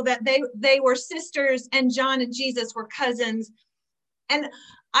possible that they were sisters and John and Jesus were cousins. And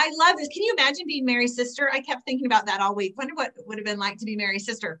I love this. Can you imagine being Mary's sister? I kept thinking about that all week. Wonder what it would have been like to be Mary's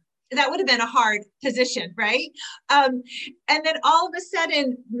sister. That would have been a hard position, right? And then all of a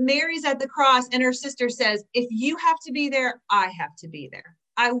sudden, Mary's at the cross and her sister says, if you have to be there, I have to be there.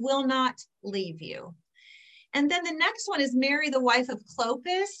 I will not leave you. And then the next one is Mary, the wife of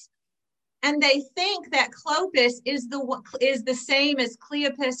Clopas. And they think that Clopas is the same as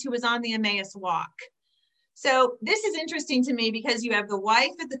Cleopas, who was on the Emmaus walk. So this is interesting to me because you have the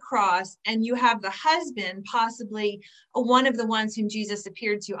wife at the cross and you have the husband, possibly one of the ones whom Jesus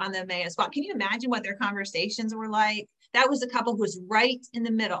appeared to on the Emmaus walk. Can you imagine what their conversations were like? That was a couple who was right in the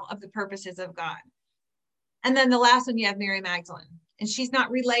middle of the purposes of God. And then the last one, you have Mary Magdalene, and she's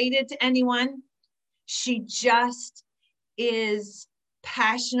not related to anyone. She just is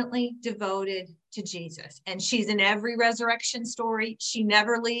passionately devoted to Jesus. And she's in every resurrection story. She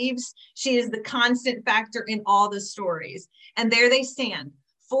never leaves. She is the constant factor in all the stories. And there they stand,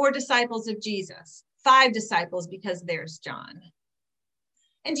 4 disciples of Jesus, 5 disciples because there's John.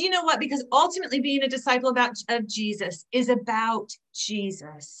 And do you know what? Because ultimately being a disciple of Jesus is about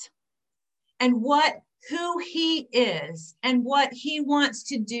Jesus and who he is and what he wants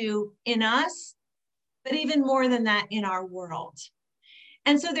to do in us, but even more than that, in our world.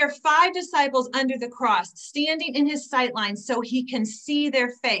 And so there are 5 disciples under the cross standing in his sight line so he can see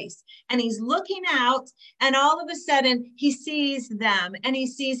their face. And he's looking out, and all of a sudden he sees them and he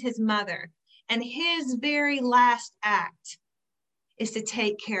sees his mother. And his very last act is to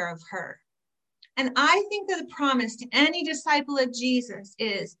take care of her. And I think that the promise to any disciple of Jesus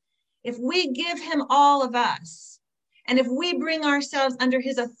is, if we give him all of us, and if we bring ourselves under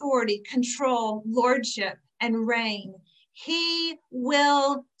his authority, control, lordship, and reign, he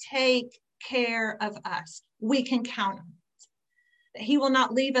will take care of us. We can count on it. He will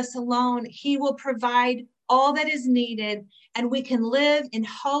not leave us alone. He will provide all that is needed, and we can live in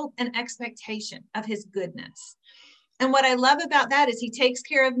hope and expectation of his goodness. And what I love about that is he takes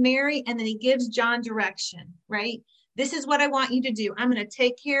care of Mary, and then he gives John direction, right? This is what I want you to do. I'm going to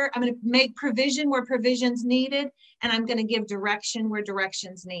take care. I'm going to make provision where provision's needed, and I'm going to give direction where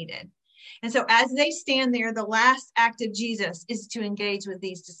direction's needed. And so as they stand there, the last act of Jesus is to engage with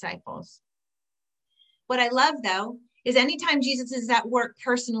these disciples. What I love, though, is anytime Jesus is at work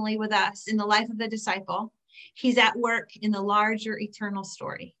personally with us in the life of the disciple, he's at work in the larger eternal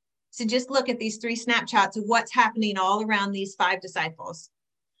story. So just look at these 3 snapshots of what's happening all around these 5 disciples.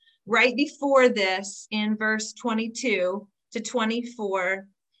 Right before this, in verse 22 to 24,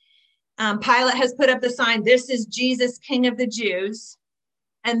 Pilate has put up the sign, "This is Jesus, King of the Jews."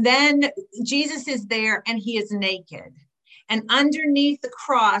 And then Jesus is there and he is naked. And underneath the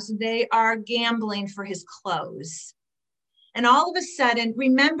cross, they are gambling for his clothes. And all of a sudden,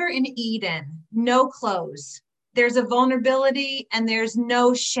 remember in Eden, no clothes. There's a vulnerability and there's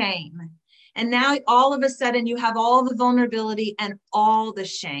no shame. And now all of a sudden you have all the vulnerability and all the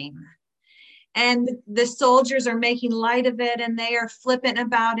shame. And the soldiers are making light of it and they are flippant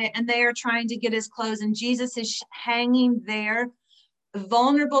about it and they are trying to get his clothes. And Jesus is hanging there,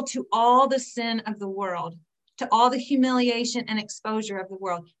 vulnerable to all the sin of the world, to all the humiliation and exposure of the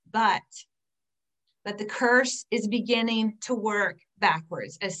world. But the curse is beginning to work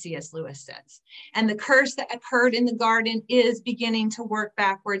backwards, as C.S. Lewis says. And the curse that occurred in the garden is beginning to work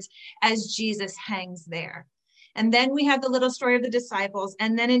backwards as Jesus hangs there. And then we have the little story of the disciples.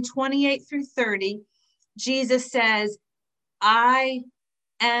 And then in 28 through 30, Jesus says, "I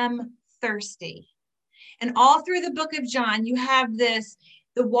am thirsty." And all through the book of John, you have this,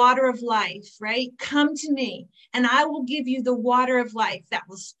 the water of life, right? "Come to me, and I will give you the water of life that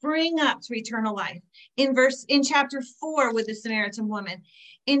will spring up to eternal life." In chapter 4 with the Samaritan woman,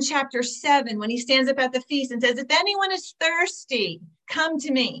 in chapter 7, when he stands up at the feast and says, "If anyone is thirsty, come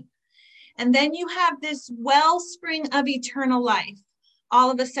to me." And then you have this wellspring of eternal life,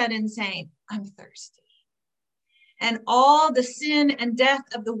 all of a sudden saying, "I'm thirsty." And all the sin and death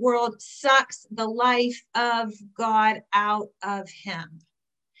of the world sucks the life of God out of him.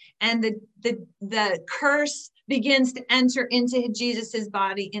 And the curse begins to enter into Jesus's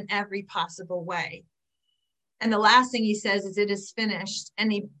body in every possible way. And the last thing he says is, "It is finished."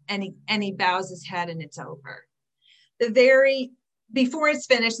 And he bows his head and it's over. before it's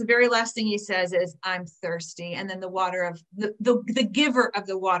finished, the very last thing he says is, I'm thirsty. And then the water of the giver of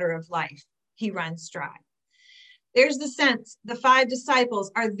the water of life, he runs dry. There's the sense the 5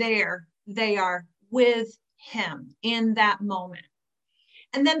 disciples are there. They are with him in that moment.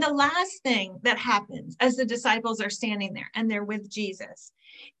 And then the last thing that happens as the disciples are standing there and they're with Jesus,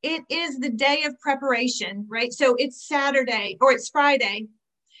 it is the day of preparation, right? So it's Saturday or it's Friday,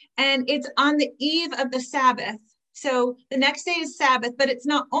 and it's on the eve of the Sabbath. So the next day is Sabbath, but it's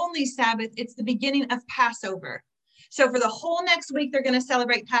not only Sabbath, it's the beginning of Passover. So for the whole next week, they're going to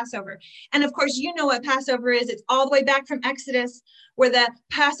celebrate Passover. And of course, you know what Passover is. It's all the way back from Exodus, where the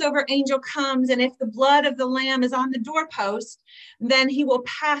Passover angel comes. And if the blood of the lamb is on the doorpost, then he will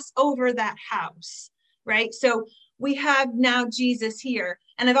pass over that house, right? So we have now Jesus here.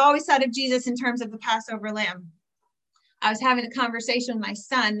 And I've always thought of Jesus in terms of the Passover lamb. I was having a conversation with my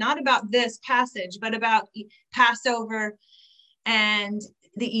son, not about this passage, but about Passover and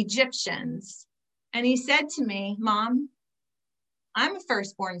the Egyptians. And he said to me, Mom, I'm a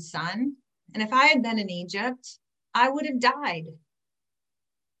firstborn son. And if I had been in Egypt, I would have died.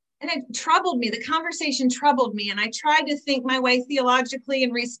 And it troubled me. The conversation troubled me. And I tried to think my way theologically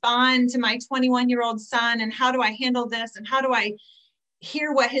and respond to my 21-year-old son. And how do I handle this? And how do I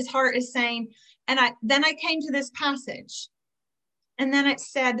hear what his heart is saying? And then I came to this passage. And then it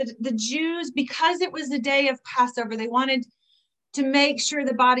said that the Jews, because it was the day of Passover, they wanted to make sure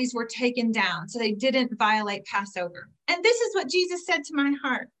the bodies were taken down so they didn't violate Passover. And this is what Jesus said to my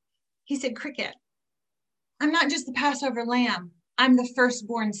heart. He said, Cricket, I'm not just the Passover lamb. I'm the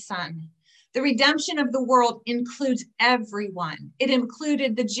firstborn son. The redemption of the world includes everyone. It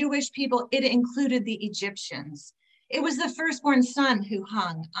included the Jewish people. It included the Egyptians. It was the firstborn son who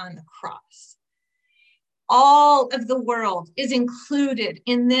hung on the cross. All of the world is included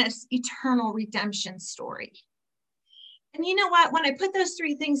in this eternal redemption story. And you know what? When I put those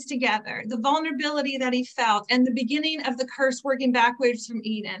 3 things together, the vulnerability that he felt and the beginning of the curse working backwards from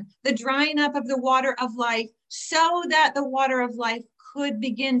Eden, the drying up of the water of life so that the water of life could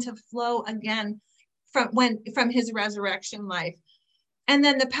begin to flow again from his resurrection life. And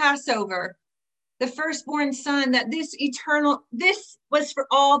then the Passover, the firstborn son, that this was for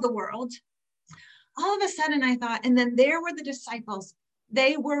all the world. All of a sudden I thought, and then there were the disciples.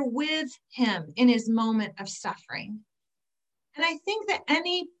 They were with him in his moment of suffering. And I think that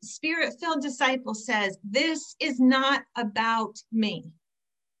any spirit-filled disciple says, this is not about me.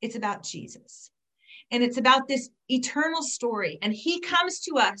 It's about Jesus. And it's about this eternal story. And he comes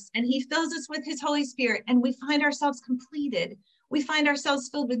to us and he fills us with his Holy Spirit. And we find ourselves completed. We find ourselves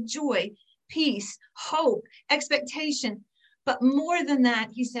filled with joy, peace, hope, expectation. But more than that,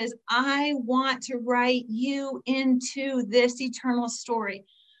 he says, I want to write you into this eternal story,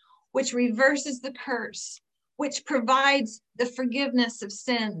 which reverses the curse, which provides the forgiveness of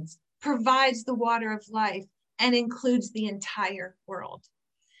sins, provides the water of life, and includes the entire world.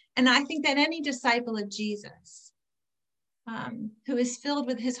 And I think that any disciple of Jesus who is filled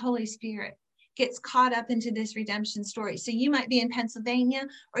with his Holy Spirit gets caught up into this redemption story. So you might be in Pennsylvania,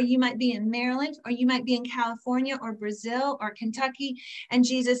 or you might be in Maryland, or you might be in California or Brazil or Kentucky. And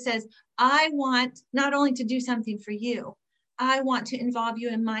Jesus says, I want not only to do something for you, I want to involve you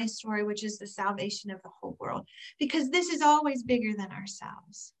in my story, which is the salvation of the whole world, because this is always bigger than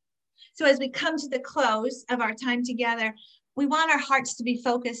ourselves. So as we come to the close of our time together, we want our hearts to be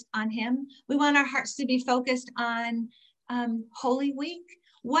focused on him. We want our hearts to be focused on Holy Week.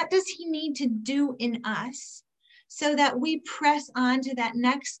 What does he need to do in us so that we press on to that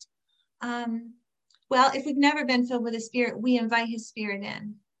next? If we've never been filled with the Spirit, we invite his Spirit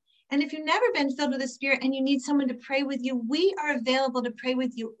in. And if you've never been filled with the Spirit and you need someone to pray with you, we are available to pray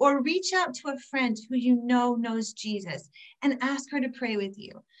with you, or reach out to a friend who you know knows Jesus and ask her to pray with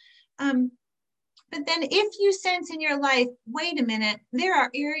you. But then if you sense in your life, wait a minute, there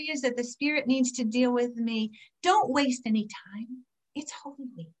are areas that the Spirit needs to deal with me, don't waste any time. It's Holy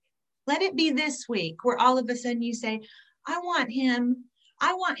Week. Let it be this week where all of a sudden you say, I want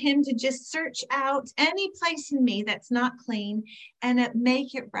him to just search out any place in me that's not clean and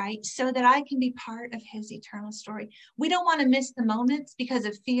make it right so that I can be part of his eternal story. We don't want to miss the moments because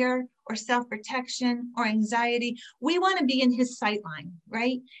of fear or self-protection or anxiety. We want to be in his sight line,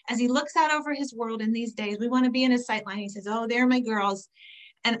 right? As he looks out over his world in these days, we want to be in his sight line. He says, oh, there are my girls.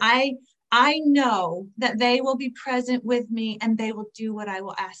 And I know that they will be present with me and they will do what I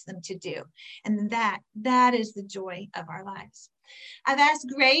will ask them to do. And that is the joy of our lives. I've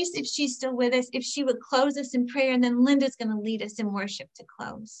asked Grace, if she's still with us, if she would close us in prayer, and then Linda's going to lead us in worship to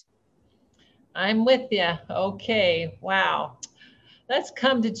close. I'm with you. Okay. Wow. Let's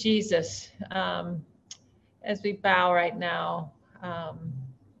come to Jesus. as we bow right now,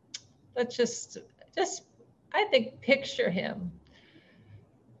 let's just, I think, picture him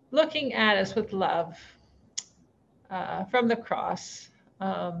looking at us with love from the cross,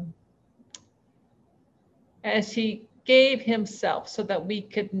 as he gave himself so that we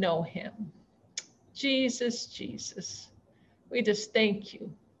could know him. Jesus, Jesus, we just thank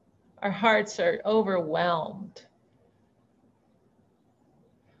you. Our hearts are overwhelmed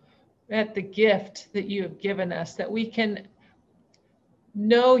at the gift that you have given us, that we can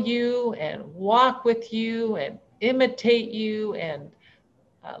know you and walk with you and imitate you and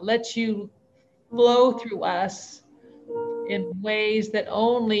let you flow through us in ways that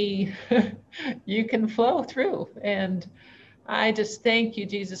only you can flow through. And I just thank you,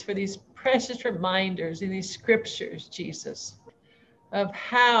 Jesus, for these precious reminders in these scriptures, Jesus, of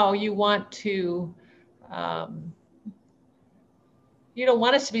how you want to, you don't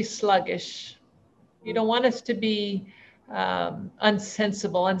want us to be sluggish. You don't want us to be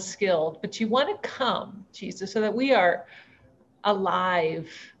unsensible, unskilled, but you want to come, Jesus, so that we are alive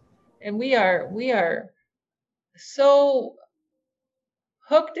and we are so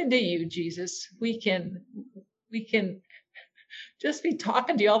hooked into you, Jesus. We can just be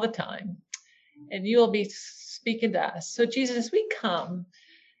talking to you all the time, and you'll be speaking to us. So Jesus, as we come,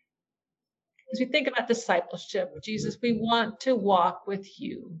 as we think about discipleship, Jesus, we want to walk with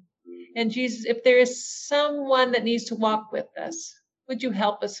you. And Jesus, if there is someone that needs to walk with us, would you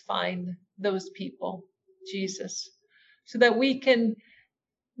help us find those people, Jesus, so that we can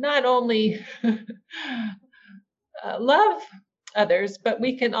not only love others, but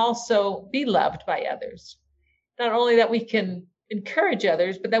we can also be loved by others. Not only that we can encourage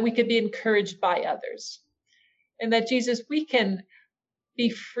others, but that we can be encouraged by others. And that, Jesus, we can be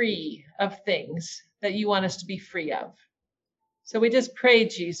free of things that you want us to be free of. So we just pray,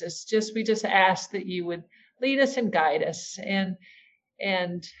 Jesus, we just ask that you would lead us and guide us, and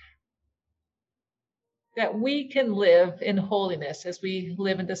that we can live in holiness as we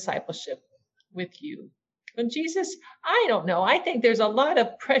live in discipleship with you. And Jesus, I don't know. I think there's a lot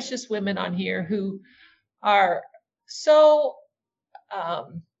of precious women on here who are so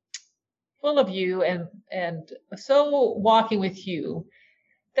full of you and so walking with you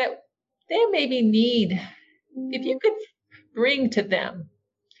that they maybe need, if you could bring to them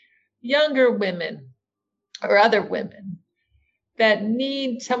younger women or other women that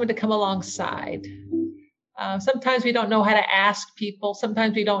need someone to come alongside. Sometimes we don't know how to ask people.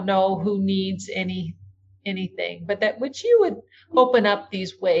 Sometimes we don't know who needs anything, but that which you would open up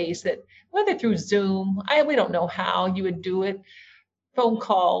these ways, that whether through Zoom, we don't know how you would do it, phone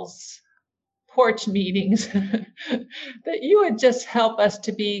calls, porch meetings, that you would just help us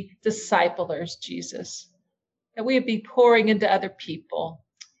to be disciplers, Jesus, that we would be pouring into other people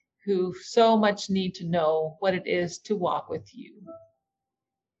who so much need to know what it is to walk with you.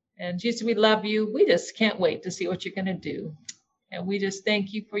 And Jesus, we love you. We just can't wait to see what you're going to do. And we just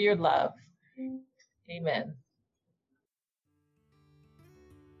thank you for your love. Amen.